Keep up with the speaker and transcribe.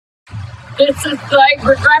This is the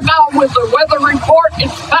angry grandma with the weather report.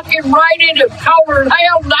 It's fucking raining, it's colder than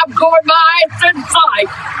hell, and I'm going my ass inside.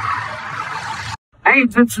 Hey,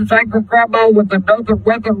 this is angry grandma with another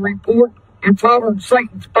weather report. It's hotter than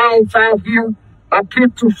Satan's balls out here. My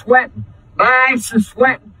kids are sweating, my ass is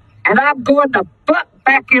sweating, and I'm going to butt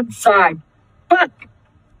back inside. Fuck.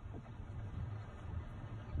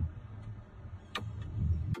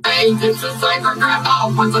 Hey, this is angry grandma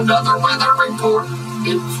with another weather report.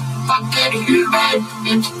 It's fucking humid,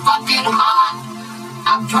 it's fucking hot.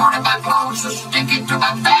 I'm turning my clothes to stick it to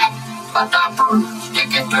my back, my diaper stick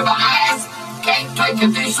it to my ass. Can't take a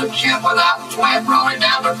decent shit without sweat rolling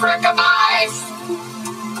down the brick of my ass.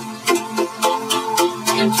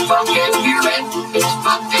 It's fucking humid, it's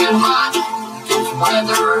fucking hot. This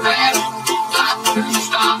weather has got to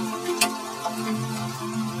stop.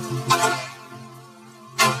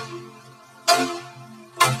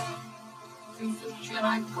 Piece of shit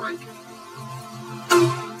I break.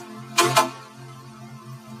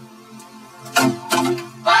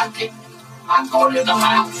 Fuck it. I'm going to the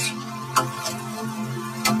house.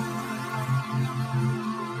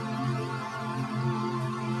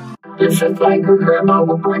 This is angry grandma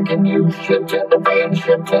with breaking news. Shit's in the fan,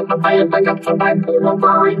 shit's in the fan. They got somebody pulled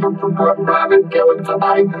over either for drunk driving, killing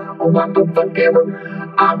somebody, or what the fuck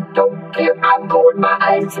ever. I don't care. I'm going my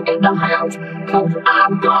ass in the house, cause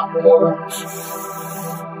I've got words.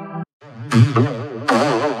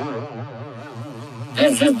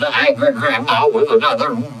 This is the angry grandma with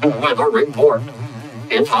another weather report.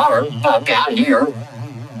 It's hotter than fuck out here.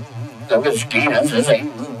 The mosquitoes is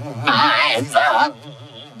eating my ass up.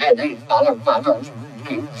 And these motherfuckers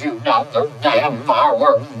keep shooting off their damn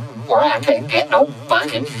fireworks where I can't get no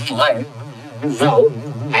fucking sleep. So,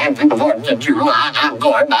 happy 4th of July, I'm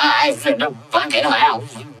going my ass in the fucking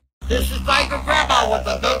house. This is angry grandma with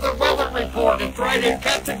another weather report. It's raining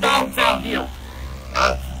cats and dogs out here.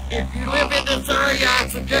 If you live in this area, I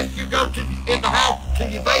suggest you go in the house to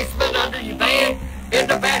your basement, under your bed, in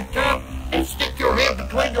the bathtub, and stick your head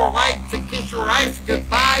between your legs and kiss your ass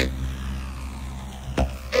goodbye.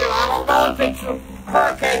 And I don't know if it's a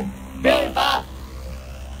hurricane, Billy,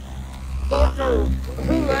 or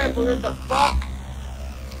whoever in the fuck.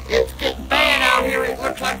 It's getting bad out here. It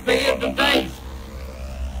looks like the end of days.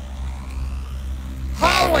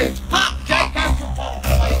 Holy fuck, Jake, that's your fault.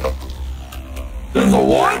 There's a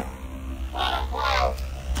what?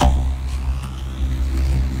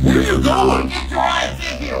 Where you going? Get your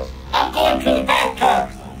ass in here. I'm going to the bathtub.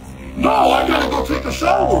 No, I gotta go take a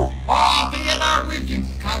shower. Oh, I'll be in there with you.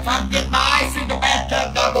 Cause I'm getting my ice in the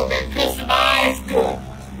bathtub. I'm gonna be kissing my ass good.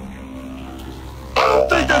 I don't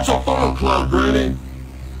think that's a fun club, Granny.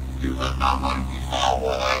 You let my money be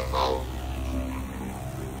sour, asshole.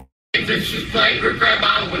 This is Angry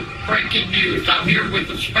Grandma with breaking news. I'm here with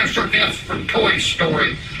a special guest from Toy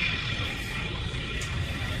Story.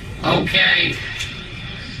 Okay.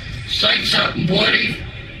 Say something, Woody.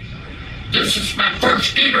 This is my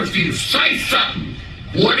first interview. Say something,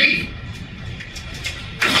 Woody.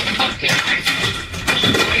 Okay.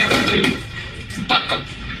 Fuck 'em.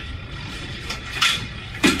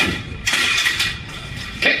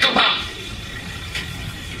 Kick 'em out.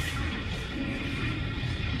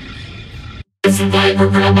 This is Angry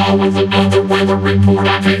Grandma with another weather report.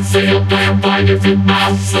 I can't see a damn thing if it's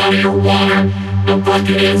not sunny or water. The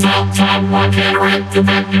bucket is outside, why can't I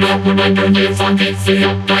activate it up when I do this? I can't see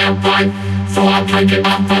a damn thing, so I'm drinking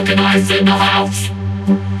my fucking ice in the house.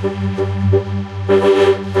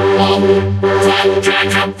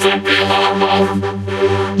 Jack up the bill,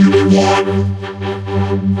 you need one?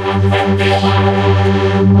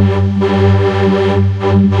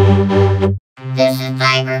 This is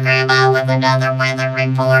Angry Grandma with another weather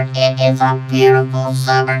report. It is a beautiful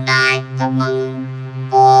summer night. The moon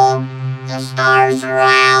full. The stars are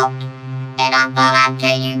out, and I thought I'd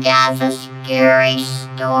tell you guys a scary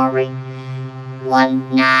story.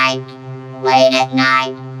 One night, late at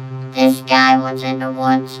night, this guy was in the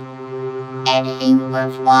woods, and he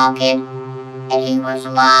was walking, and he was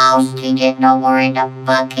lost. He didn't know where in the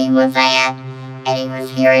fuck he was at, and he was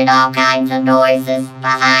hearing all kinds of noises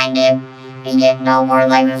behind him. He didn't know where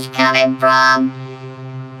they was coming from,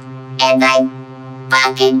 and they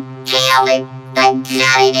fucking killed him. They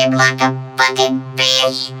gutted him like a fucking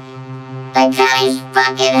fish. They cut his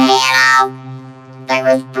fucking head off. There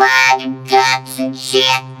was blood and guts and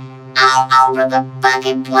shit all over the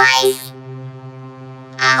fucking place.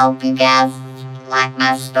 I hope you guys like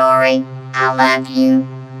my story. I love you.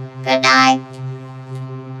 Good night.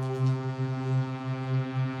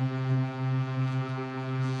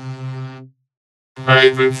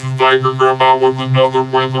 Hey, this is Angry Grandma with another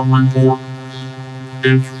weather report.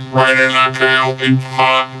 It's raining like hell, it's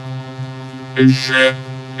hot, it's shit,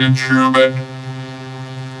 it's humid,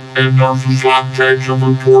 and there's a slight chance of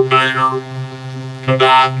a tornado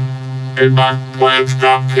tonight, and my plans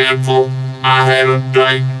got canceled. I had a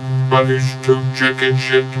date, but it's too chicken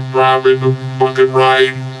shit to drive in the fucking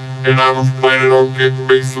rain, and I was planning on getting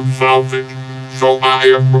me some sausage, so I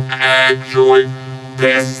am actually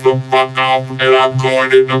pissed the fuck off, and I'm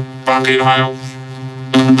going in the fucking house.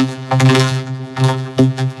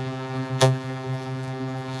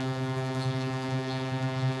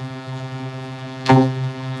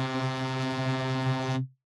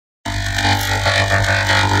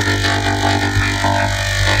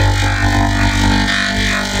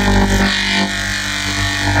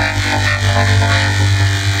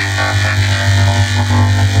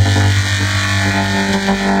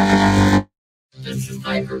 This is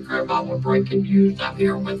Baker Grandma with breaking news. I'm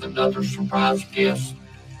here with another surprise guest.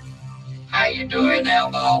 How you doing,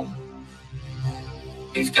 Elmo?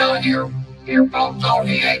 He's got earphones on.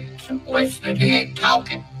 He ain't listening. He ain't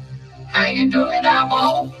talking. How you doing,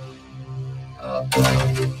 Elmo?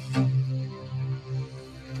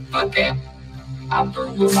 Okay. I'm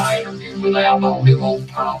through with my interview with Elmo. He won't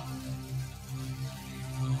talk.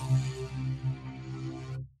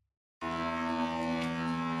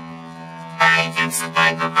 Hey, it's the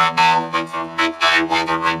Baker Grandma with a midday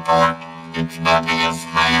weather report. It's muggy as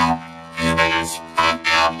hell. Humid as fuck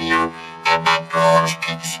out here. And my drawers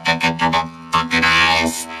keep sticking to my fucking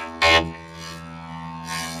ass. And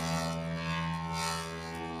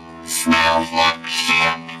smells like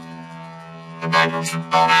shit. The neighbors have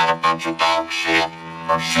thrown out a bunch of dog shit.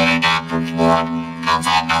 Or shitty doctors would. Cause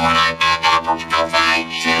I know it ain't bad apples cause I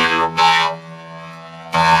ain't shitting about.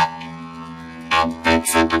 But I'm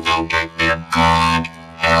fixing to go get me a good,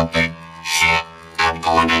 healthy shit. I'm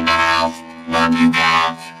going in the house. Love you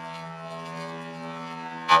guys.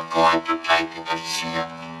 I'm going to take the shit.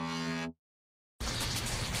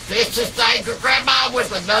 This is Danger Grandma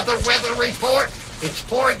with another weather report. It's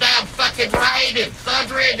pouring down fucking rain, it's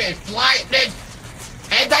thundering, it's lightning,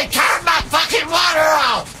 and they turned my fucking water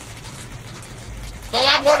off. So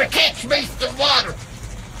I want to catch me some water.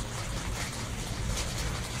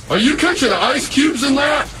 Are you catching ice cubes in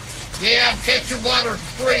that? Yeah, I'm catching water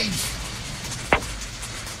freeze.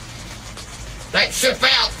 That should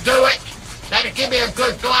about do it. That'll give me a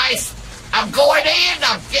good glass. I'm going in,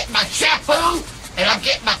 I'm getting my shampoo, and I'm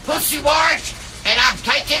getting my pussy wash, and I'm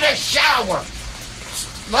taking a shower.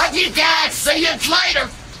 Love you guys. See you later.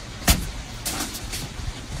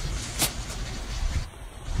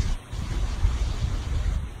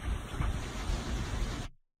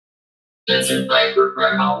 This is Baker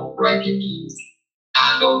Grandma with breaking news.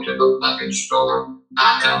 I go to the fucking store.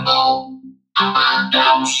 I come home. I find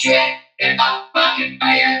dog shit in my fucking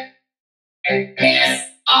bed. And piss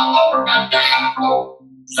all over my damn floor.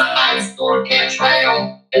 Somebody's gonna catch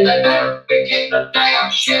hell. And they better be getting the damn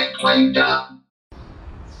shit cleaned up.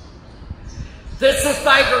 This is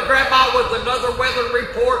Baker Grandma with another weather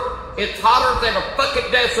report. It's hotter than a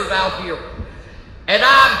fucking desert out here. And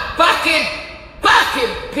I'm fucking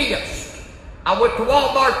pissed. I went to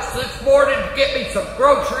Walmart this morning to get me some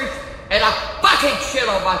groceries, and I fucking shit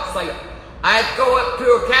on myself. I had to go up to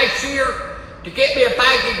a cashier to get me a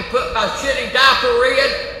baggie to put my shitty diaper in,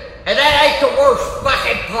 and that ain't the worst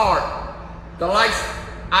fucking part. The last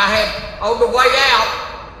I had on the way out,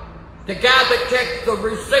 the guy that checks the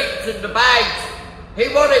receipts in the bags, he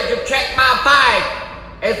wanted to check my bag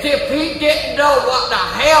as if he didn't know what the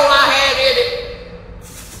hell I had in it.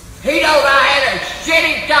 He knowed I had a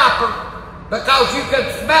shitty diaper because you could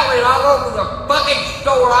smell it all over the fucking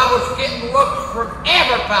store. I was getting looks from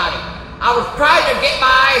everybody. I was trying to get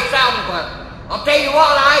my ass out of it. I'll tell you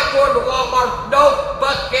what, I ain't going to Walmart no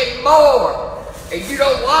fucking more. And you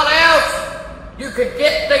know what else? You could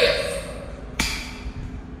get this.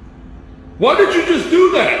 Why did you just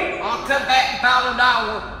do that? I'll come back in about an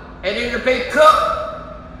hour, and it'll be cooked,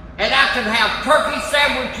 and I can have turkey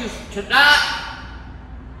sandwiches tonight.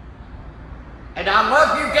 And I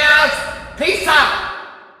love you guys. Peace out.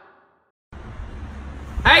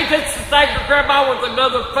 Hey, this is Danger Grandma with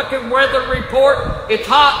another fucking weather report. It's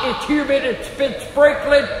hot, it's humid, it's been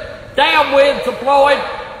sprinkling, damn winds are blowing.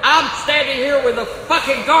 I'm standing here with a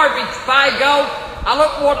fucking garbage bag on. I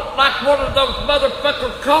look like one of those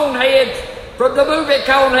motherfucker Coneheads from the movie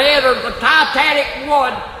Conehead or the Titanic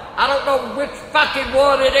one. I don't know which fucking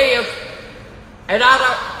one it is. And I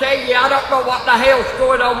don't know what the hell's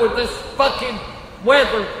going on with this fucking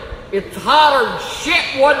weather. It's hotter than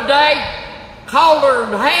shit one day, colder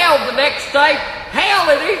than hell the next day. Hell,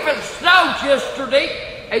 it even snowed yesterday.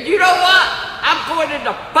 And you know what? I'm going in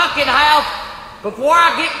the fucking house before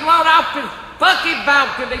I get blown off this fucking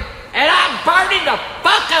balcony and I'm burning the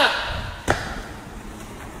fuck up.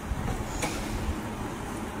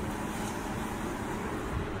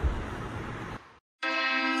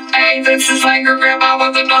 Hey, this is Angry Grandma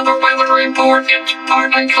with another weather report. It's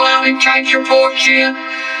partly cloudy, change your fortune.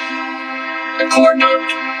 According to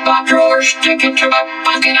my drawer sticking to my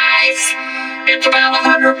fucking eyes, it's about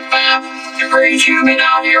 105 degrees humid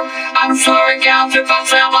out here. I'm sorry guys if I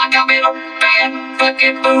sound like I'm in a bad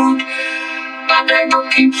fucking mood. My neighbor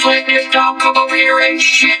keeps letting his dog come over here and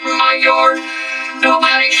shit in my yard.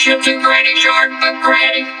 Nobody shits in Granny's yard but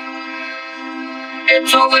Granny. And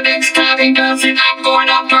so the next time he does it, I'm going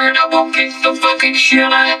up there and I'm gonna kick the fucking shit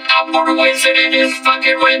out. I'm gonna whiz it in his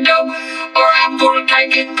fucking window, or I'm gonna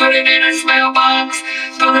take it and put it in his mailbox,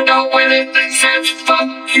 put a note with it that says,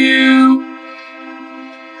 fuck you.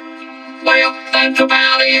 Well, that's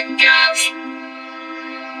about it, guys.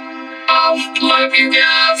 I love you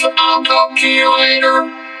guys. I'll talk to you later.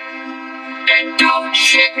 And don't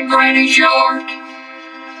shit in Granny's yard.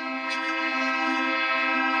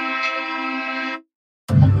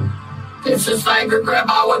 This is Angry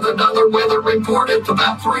Grandma with another weather report. It's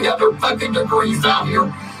about 300 fucking degrees out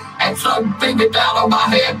here. And sun beaming down on my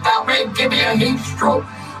head. About ready to give me a heat stroke.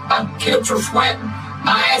 My kids are sweating.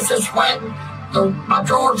 My ass is sweating. My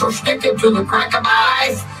drawers are sticking to the crack of my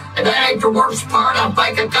eyes. And that ain't the worst part. I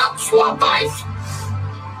think I got swamp ice.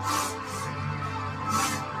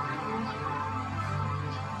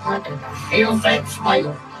 What in the hell's that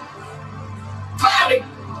smell? Fatty,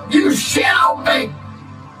 you shit on me.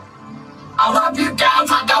 I love you guys.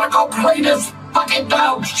 I gotta go clean this fucking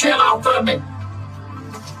dog shit off of me.